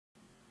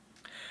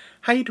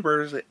Hi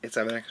YouTubers, it's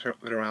Evan.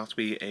 There will to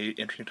be an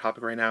interesting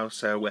topic right now.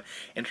 So,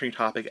 interesting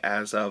topic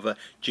as of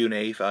June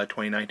 8th,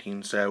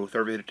 2019. So,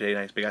 third video today,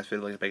 nice big ass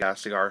video, like a big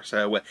ass cigar.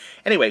 So,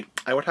 anyway,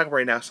 I want to talk about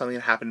right now something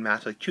that happened in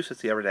Massachusetts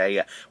the other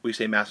day. We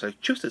say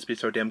Massachusetts because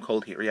it's so damn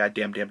cold here. Yeah,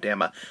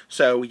 damn.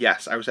 So,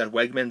 yes, I was at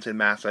Wegmans in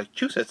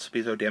Massachusetts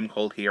because it's so damn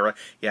cold here.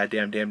 Yeah,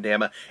 damn.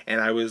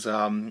 And I was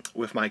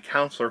with my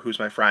counselor, who's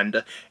my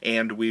friend,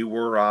 and we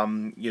were at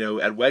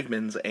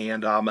Wegmans,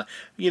 and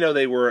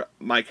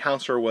my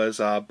counselor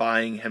was buying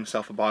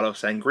himself a bottle of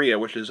sangria,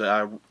 which is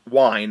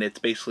wine. It's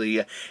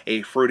basically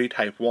a fruity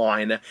type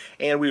wine,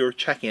 and we were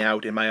checking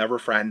out, and my other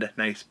friend,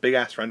 nice big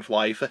ass friend for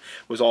life,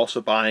 was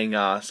also buying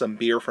some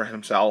beer for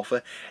himself,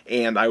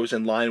 and I was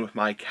in line with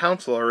my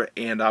counselor,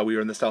 and we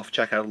were in the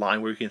self-checkout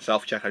line where you can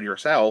self-checkout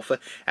yourself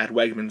at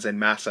Wegmans in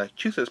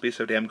Massachusetts because it's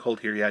so damn cold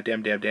here. Yeah,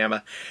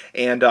 damn.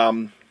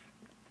 And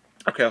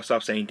okay, I'll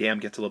stop saying damn,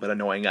 gets a little bit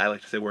annoying. I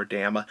like to say the word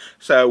damn.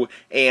 So,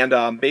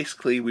 and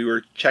basically we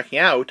were checking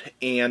out,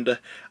 and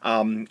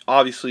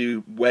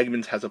obviously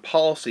Wegmans has a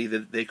policy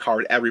that they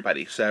card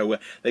everybody. So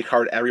they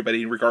card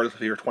everybody regardless if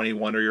you're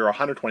 21 or you're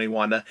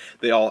 121.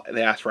 They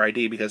ask for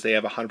ID because they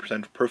have a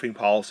 100% proofing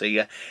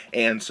policy.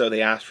 And so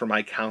they asked for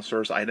my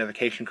counselor's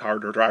identification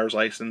card or driver's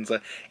license,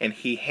 and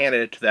he handed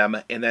it to them.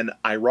 And then,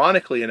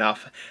 ironically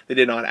enough, they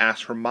did not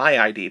ask for my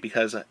ID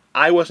because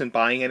I wasn't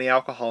buying any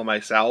alcohol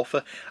myself.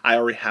 I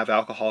already have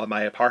alcohol in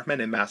my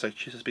apartment in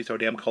Massachusetts because it's so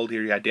damn cold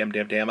here. Yeah,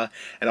 damn.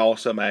 And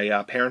also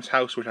my parents'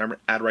 house, which I'm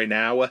at right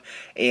now.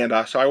 And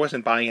so I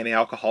wasn't buying any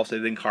alcohol, so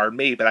they didn't card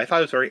me. But I thought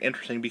it was very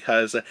interesting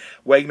because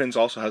Wegmans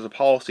also has a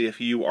policy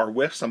if you are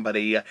with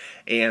somebody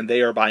and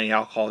they are buying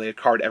alcohol, they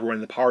card everyone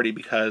in the party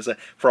because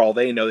for all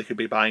they know, they could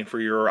be buying for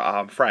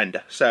your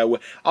friend. So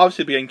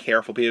obviously being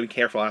careful,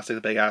 I say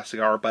the big ass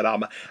cigar. But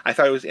I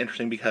thought it was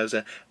interesting because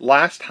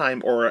last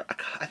time, or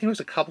I think it was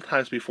a couple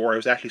times before, it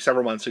was actually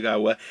several months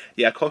ago,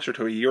 yeah, closer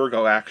to a year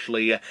ago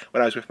actually,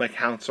 when I was with my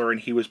counselor and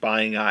he was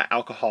buying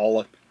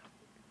alcohol,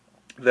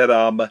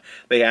 that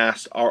they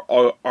asked,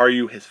 are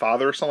you his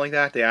father or something like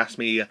that? They asked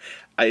me,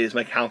 is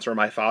my counselor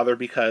my father?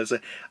 Because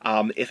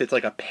if it's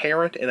like a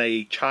parent and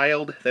a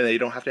child, then they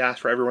don't have to ask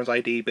for everyone's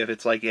ID. But if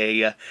it's like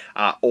a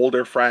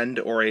older friend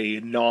or a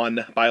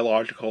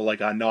non-biological,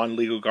 like a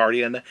non-legal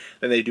guardian,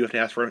 then they do have to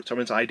ask for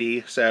someone's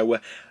ID. So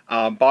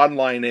bottom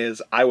line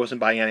is, I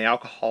wasn't buying any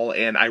alcohol,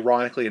 and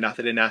ironically enough,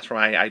 they didn't ask for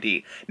my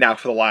ID. Now,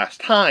 for the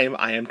last time,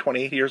 I am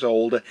 28 years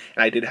old, and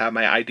I did have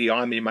my ID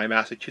on me, my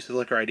Massachusetts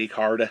liquor ID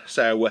card.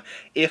 So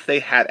if they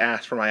had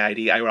asked for my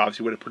ID, I would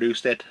have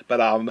produced it.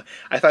 But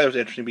I thought it was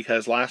interesting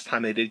because last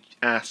time they did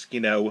ask,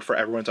 for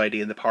everyone's ID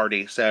in the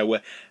party. So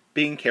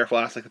being careful,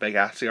 ask like the big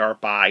ass cigar.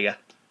 Bye.